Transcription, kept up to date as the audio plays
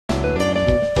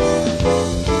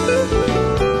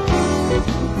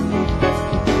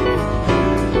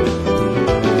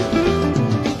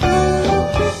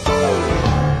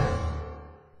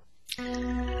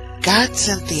God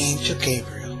sent the angel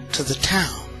Gabriel to the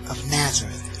town of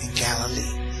Nazareth in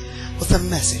Galilee with a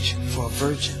message for a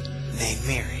virgin named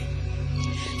Mary.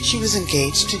 She was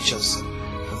engaged to Joseph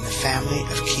from the family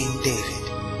of King David.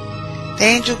 The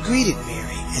angel greeted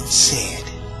Mary and said,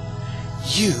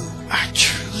 "You are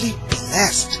truly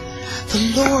blessed.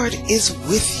 The Lord is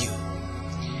with you."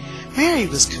 Mary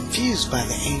was confused by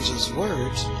the angel's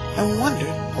words and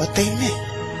wondered what they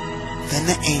meant. Then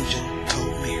the angel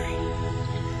told Mary,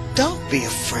 "Don't be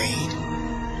afraid.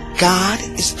 God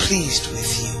is pleased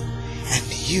with you, and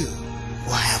you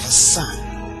will have a son.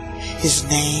 His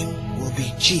name will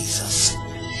be Jesus.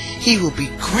 He will be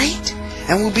great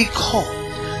and will be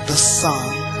called the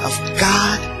Son of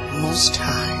God Most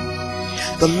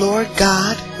High. The Lord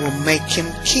God will make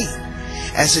him king,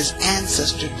 as his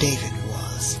ancestor David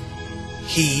was.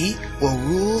 He will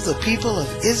rule the people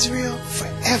of Israel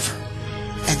forever,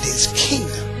 and his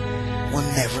kingdom will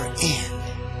never end."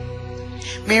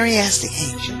 Mary asked the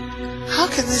angel, "How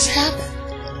can this happen?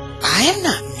 I am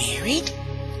not married."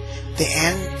 The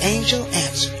angel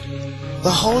answered,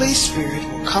 "The Holy Spirit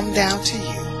will come down to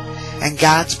you, and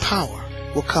God's power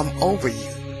will come over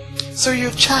you. So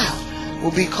your child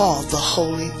will be called the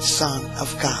Holy Son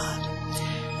of God.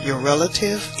 Your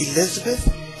relative Elizabeth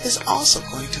is also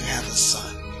going to have a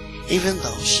son, even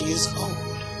though she is old.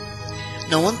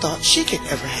 No one thought she could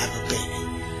ever have a baby,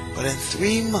 but in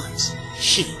 3 months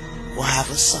she will have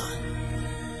a son.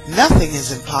 Nothing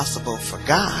is impossible for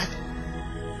God."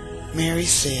 Mary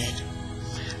said,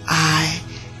 "I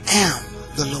am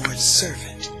the Lord's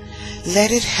servant.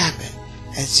 Let it happen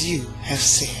as you have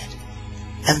said."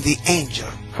 And the angel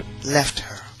left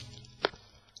her.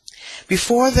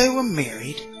 Before they were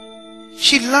married,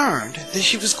 she learned that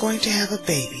she was going to have a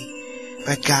baby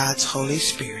by God's Holy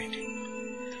Spirit.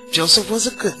 Joseph was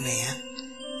a good man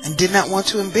and did not want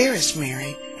to embarrass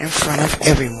Mary in front of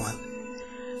everyone,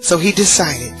 so he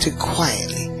decided to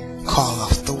quietly call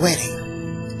off the wedding.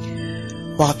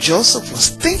 While Joseph was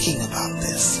thinking about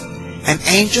this, an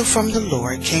angel from the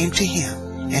Lord came to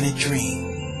him in a dream.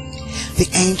 The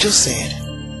angel said,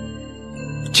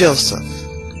 "Joseph,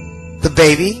 the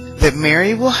baby that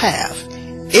Mary will have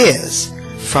is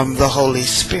from the Holy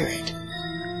Spirit.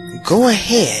 Go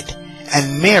ahead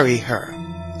and marry her.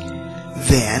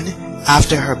 Then,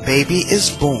 after her baby is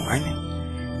born,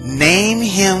 name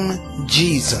him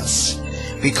Jesus,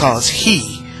 because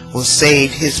he will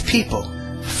save his people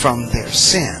from their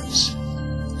sins."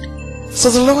 So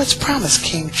the Lord's promise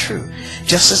came true,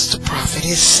 just as the prophet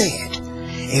has said.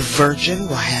 A virgin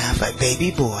will have a baby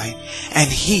boy,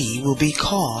 and he will be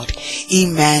called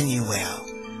Emmanuel,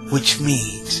 which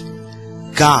means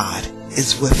God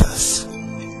is with us.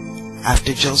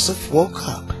 After Joseph woke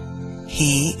up,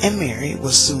 he and Mary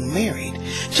were soon married,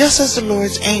 just as the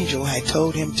Lord's angel had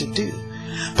told him to do.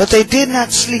 But they did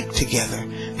not sleep together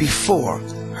before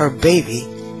her baby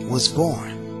was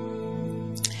born.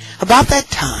 About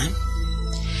that time,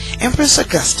 Empress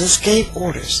Augustus gave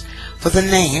orders for the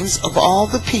names of all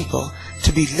the people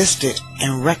to be listed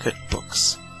in record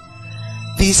books.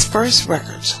 These first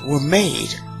records were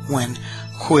made when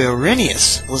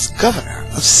Quirinius was governor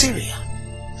of Syria.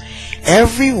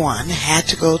 Everyone had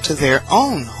to go to their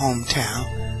own hometown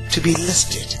to be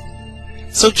listed.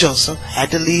 So Joseph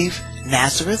had to leave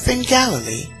Nazareth in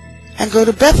Galilee and go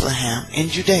to Bethlehem in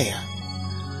Judea.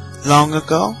 Long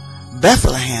ago,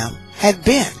 Bethlehem had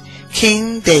been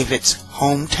King David's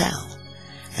hometown,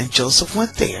 and Joseph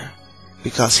went there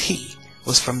because he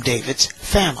was from David's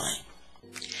family.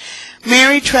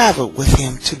 Mary traveled with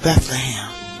him to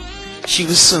Bethlehem. She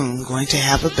was soon going to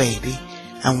have a baby,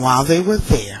 and while they were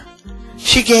there,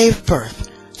 she gave birth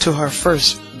to her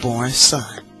firstborn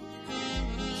son.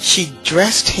 She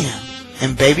dressed him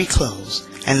in baby clothes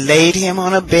and laid him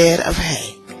on a bed of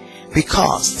hay,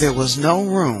 because there was no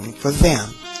room for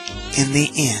them in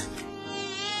the inn.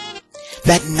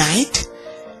 That night,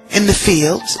 in the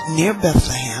fields near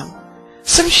Bethlehem,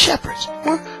 some shepherds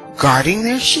were guarding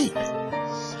their sheep.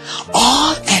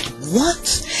 All at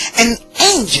once, an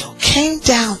angel came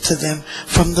down to them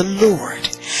from the Lord,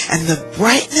 and the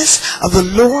brightness of the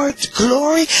Lord's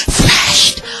glory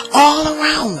flashed all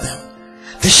around them.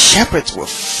 The shepherds were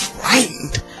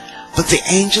frightened, but the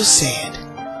angel said,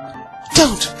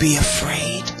 "Don't be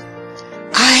afraid.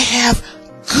 I have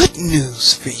good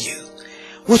news for you,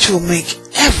 which will make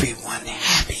everyone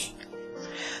happy.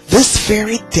 This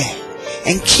very day,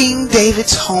 in King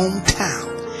David's hometown,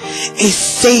 a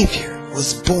Savior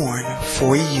was born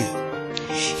for you.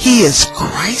 He is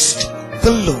Christ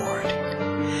the Lord.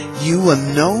 You will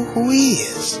know who he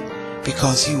is,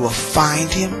 because you will find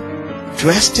him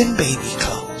dressed in baby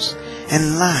clothes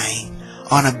and lying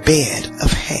on a bed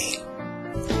of hay."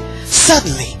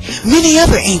 Suddenly, many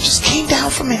other angels came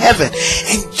down from heaven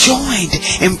and joined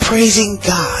in praising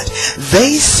God.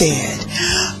 They said,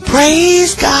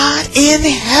 "Praise God in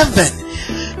heaven,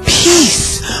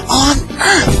 peace on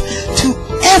earth to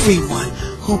everyone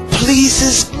who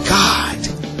pleases God."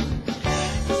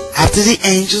 After the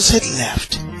angels had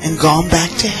left and gone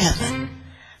back to heaven,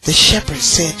 the shepherds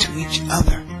said to each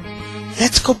other,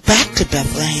 "Let's go back to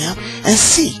Bethlehem and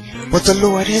see what the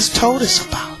Lord has told us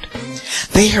about."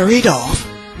 They hurried off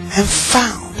and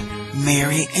found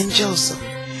Mary and Joseph,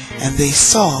 and they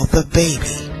saw the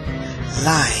baby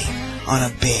lying on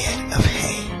a bed of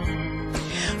hay.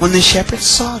 When the shepherds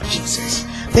saw Jesus,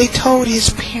 they told his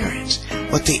parents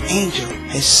what the angel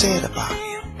had said about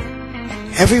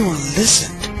him. Everyone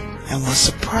listened and was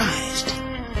surprised,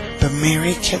 but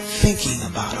Mary kept thinking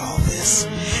about all this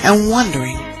and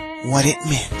wondering what it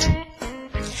meant.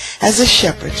 As the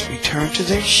shepherds returned to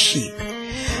their sheep,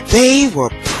 they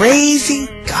were praising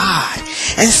God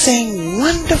and saying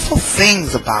wonderful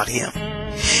things about him.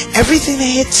 Everything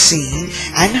they had seen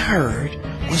and heard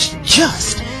was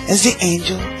just as the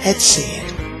angel had said.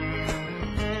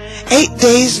 8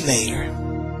 days later,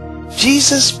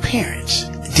 Jesus' parents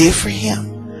did for him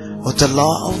what the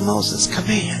law of Moses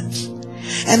commands,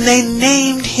 and they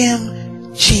named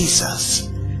him Jesus,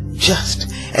 just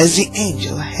as the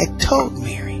angel had told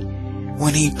Mary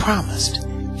when he promised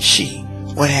she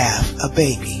would have a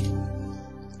baby.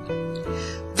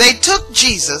 They took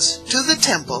Jesus to the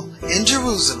temple in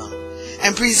Jerusalem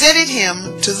and presented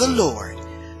him to the Lord,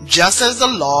 just as the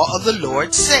law of the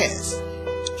Lord says.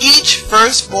 Each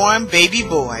firstborn baby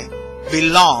boy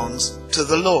belongs to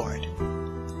the Lord.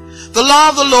 The law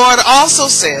of the Lord also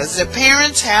says that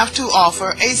parents have to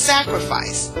offer a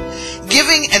sacrifice,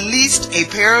 giving at least a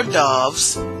pair of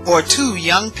doves or 2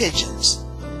 young pigeons.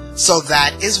 So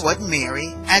that is what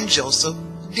Mary and Joseph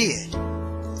did.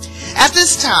 At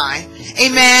this time, a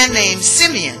man named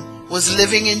Simeon was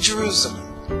living in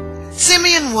Jerusalem.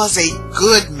 Simeon was a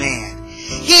good man.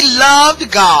 He loved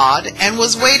God and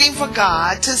was waiting for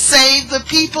God to save the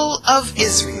people of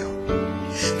Israel.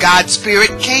 God's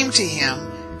Spirit came to him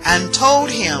and told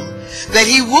him that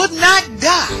he would not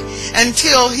die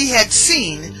until he had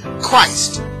seen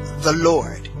Christ the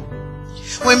Lord.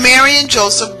 When Mary and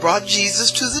Joseph brought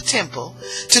Jesus to the temple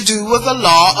to do what the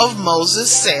law of Moses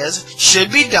says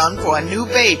should be done for a new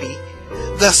baby,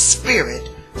 the Spirit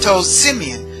told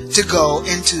Simeon to go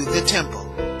into the temple.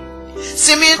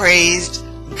 Simeon praised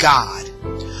God.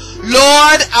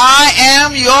 "Lord, I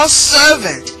am your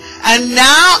servant, and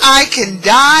now I can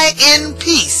die in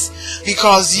peace,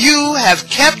 because you have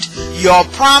kept your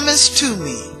promise to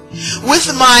me.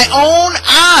 With my own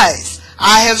eyes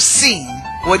I have seen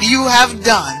what you have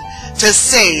done to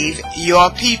save your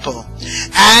people,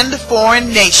 and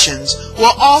foreign nations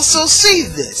will also see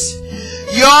this.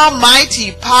 Your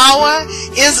mighty power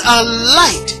is a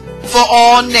light for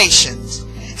all nations,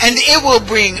 and it will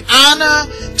bring honor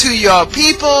to your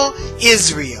people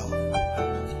Israel."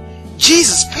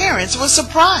 Jesus' parents were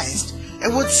surprised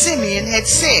at what Simeon had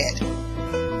said.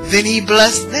 Then he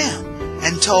blessed them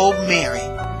and told Mary,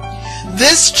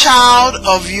 "This child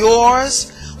of yours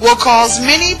will cause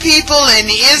many people in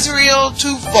Israel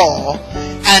to fall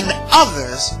and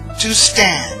others to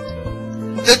stand.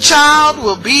 The child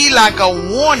will be like a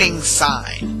warning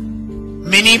sign.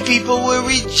 Many people will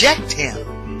reject him,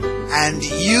 and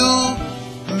you,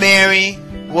 Mary,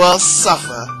 will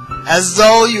suffer as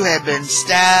though you had been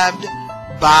stabbed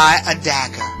by a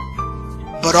dagger.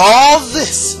 But all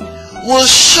this will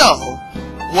show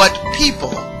what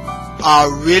people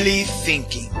are really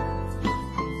thinking."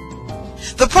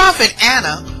 The prophet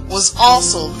Anna was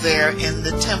also there in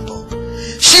the temple.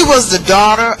 She was the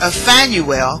daughter of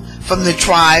Phanuel from the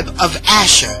tribe of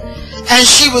Asher, and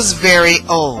she was very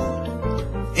old.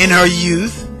 In her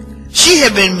youth, she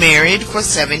had been married for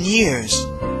 7 years,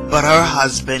 but her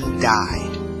husband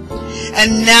died.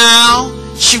 And now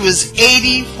she was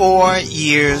 84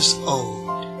 years old.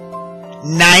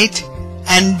 Night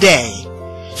and day,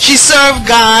 she served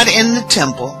God in the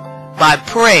temple by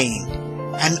praying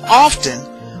and often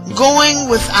going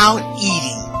without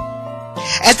eating.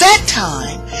 At that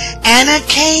time, Anna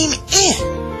came in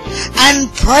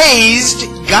and praised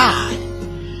God.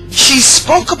 She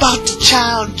spoke about the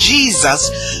child Jesus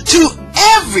to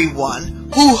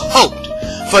everyone who hoped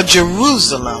for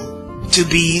Jerusalem to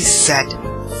be set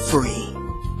free.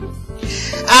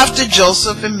 After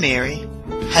Joseph and Mary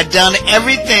had done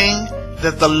everything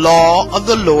that the law of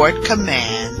the Lord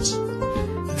commands,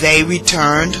 they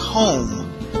returned home.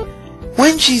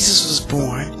 When Jesus was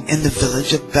born in the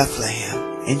village of Bethlehem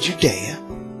in Judea,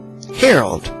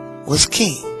 Herod was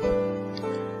king.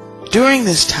 During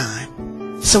this time,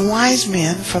 Some wise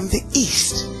men from the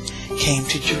east came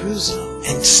to Jerusalem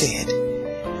and said,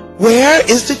 "Where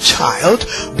is the child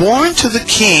born to the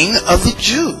King of the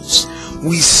Jews?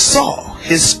 We saw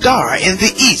his star in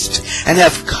the east and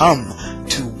have come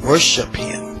to worship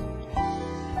him."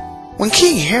 When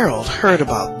King Herod heard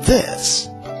about this,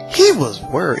 he was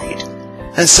worried,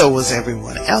 and so was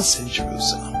everyone else in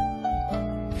Jerusalem.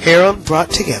 Herod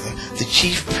brought together the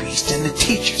chief priests and the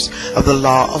teachers of the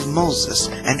law of Moses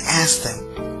and asked them,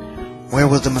 "Where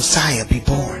will the Messiah be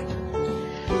born?"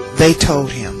 They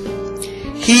told him,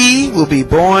 "He will be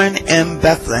born in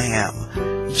Bethlehem,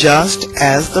 just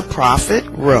as the prophet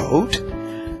wrote,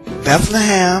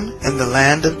 'Bethlehem in the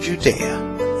land of Judea,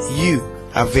 you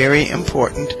are very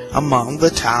important among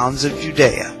the towns of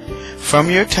Judea. From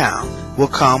your town will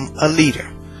come a leader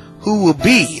who will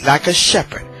be like a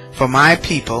shepherd for my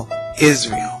people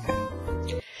Israel."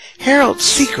 Herod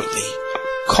secretly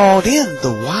called in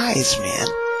the wise men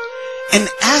and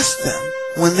asked them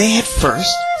when they had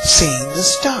first seen the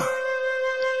star.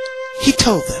 He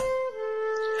told them,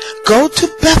 "Go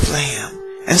to Bethlehem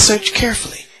and search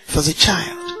carefully for the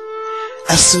child.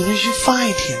 As soon as you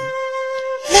find him,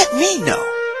 let me know.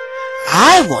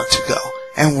 I want to go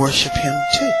and worship him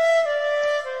too."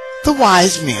 The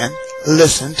wise men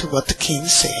listened to what the king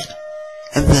said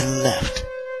and then left.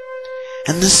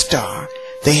 And the star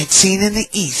they had seen in the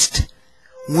east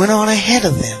went on ahead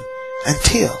of them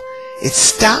until it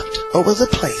stopped over the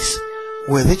place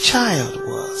where the child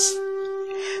was.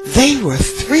 They were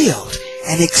thrilled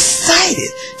and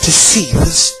excited to see the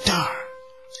star.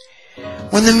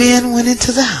 When the men went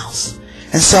into the house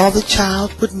and saw the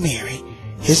child with Mary,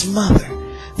 his mother,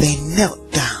 they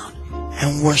knelt down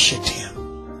and worshipped him.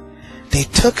 They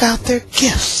took out their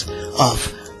gifts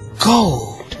of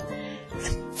gold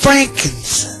and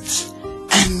frankincense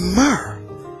and myrrh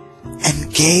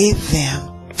and gave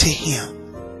them to him.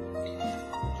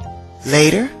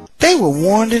 Later, they were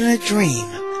warned in a dream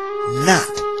not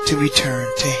to return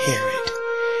to Herod,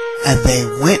 and they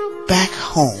went back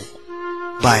home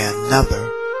by another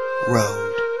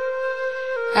road.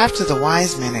 After the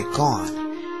wise men had gone,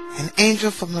 an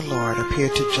angel from the Lord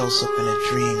appeared to Joseph in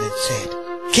a dream and said,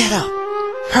 "Get up,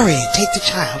 hurry and take the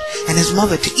child and his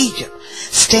mother to Egypt.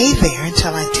 Stay there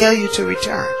until I tell you to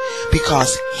return,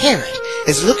 because Herod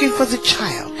is looking for the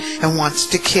child and wants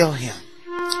to kill him."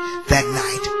 That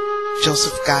night,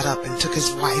 Joseph got up and took his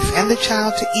wife and the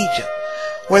child to Egypt,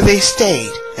 where they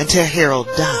stayed until Herod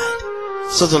died.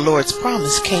 So the Lord's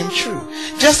promise came true,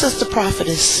 just as the prophet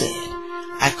has said,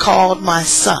 "I called my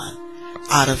son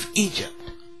out of Egypt."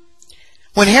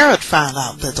 When Herod found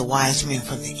out that the wise men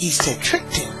from the east had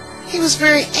tricked him, he was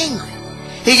very angry.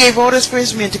 He gave orders for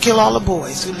his men to kill all the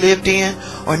boys who lived in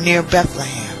or near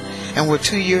Bethlehem and were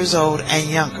 2 years old and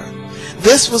younger.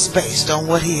 This was based on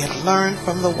what he had learned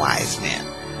from the wise men.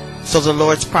 So the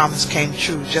Lord's promise came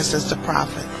true, just as the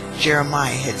prophet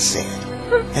Jeremiah had said.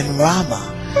 In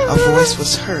Ramah a voice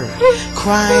was heard,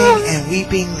 crying and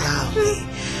weeping loudly.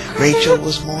 Rachel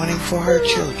was mourning for her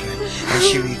children, and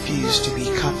she refused to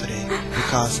be comforted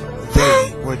because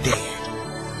they were dead.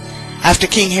 After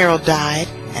King Herod died,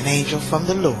 an angel from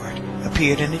the Lord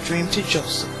appeared in a dream to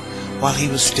Joseph while he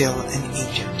was still in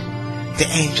Egypt. The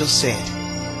angel said,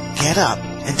 "Get up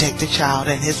and take the child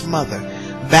and his mother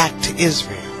back to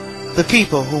Israel. The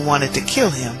people who wanted to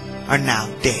kill him are now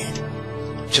dead."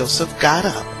 Joseph got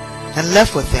up and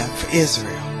left with them for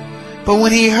Israel. But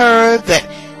when he heard that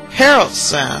Herod's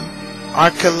son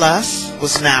Archelaus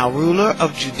was now ruler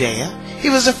of Judea, he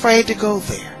was afraid to go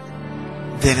there.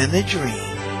 Then in a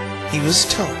dream he was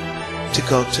told to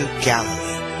go to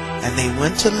Galilee, and they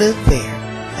went to live there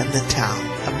in the town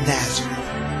of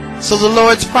Nazareth. So the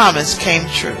Lord's promise came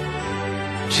true,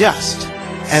 just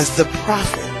as the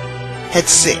prophet had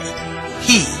said,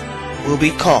 "He will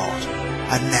be called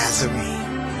a Nazarene."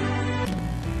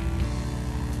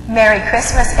 Merry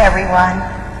Christmas, everyone.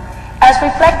 As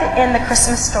reflected in the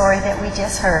Christmas story that we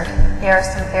just heard, there are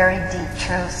some very deep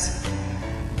truths.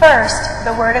 First,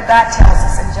 the Word of God tells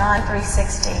us in John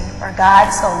 3:16, "For God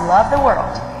so loved the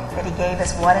world that he gave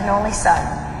his one and only Son,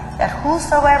 that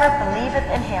whosoever believeth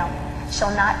in him shall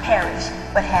not perish,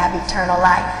 but have eternal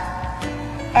life."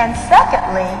 And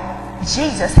secondly,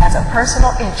 Jesus has a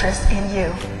personal interest in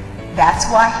you. That's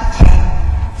why he came,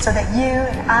 so that you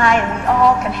and I and we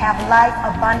all can have life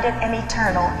abundant and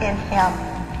eternal in him.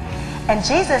 And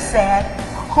Jesus said,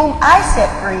 "Whom I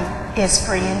set free is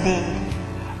free indeed."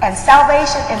 And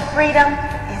salvation and freedom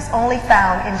is only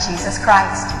found in Jesus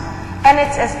Christ. And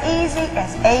it's as easy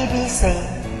as ABC.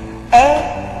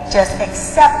 A, just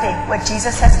accepting what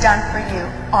Jesus has done for you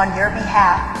on your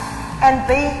behalf. and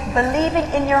believing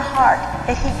in your heart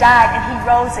that he died and he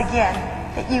rose again,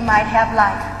 that you might have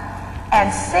life.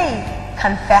 And C,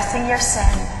 confessing your sin,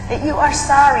 that you are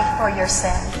sorry for your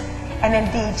sin. And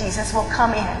indeed, Jesus will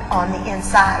come in on the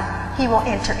inside. He will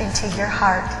enter into your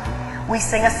heart. We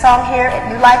sing a song here at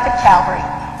New Life at Calvary.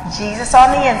 Jesus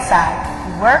on the inside,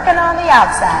 working on the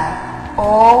outside.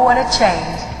 Oh, what a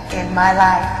change in my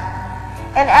life.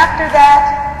 And after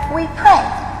that, we pray.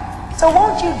 So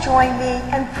won't you join me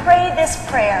and pray this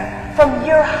prayer from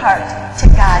your heart to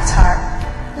God's heart?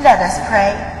 Let us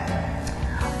pray.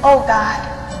 Oh God,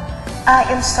 I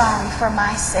am sorry for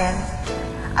my sin.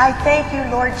 I thank you,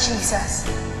 Lord Jesus,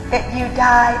 that you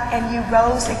died and you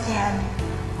rose again.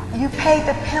 You paid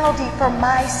the penalty for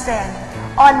my sin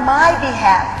on my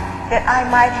behalf, that I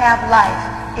might have life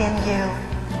in you.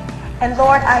 And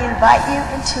Lord, I invite you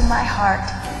into my heart,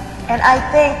 and I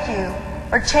thank you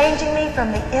for changing me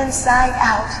from the inside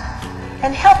out,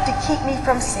 and help to keep me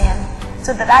from sin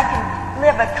so that I can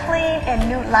live a clean and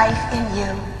new life in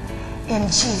you. In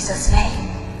Jesus' name,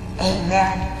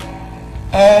 amen.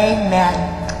 Amen.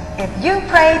 If you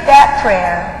prayed that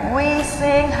prayer, we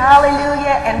sing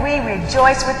hallelujah and we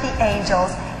rejoice with the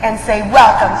angels and say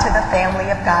welcome to the family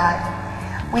of God.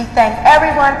 We thank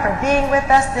everyone for being with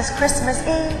us this Christmas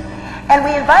Eve, and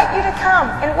we invite you to come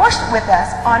and worship with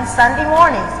us on Sunday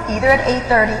mornings, either at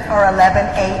 8:30 or 11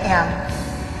 a.m.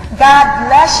 God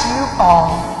bless you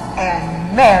all,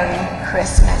 and Merry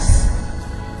Christmas.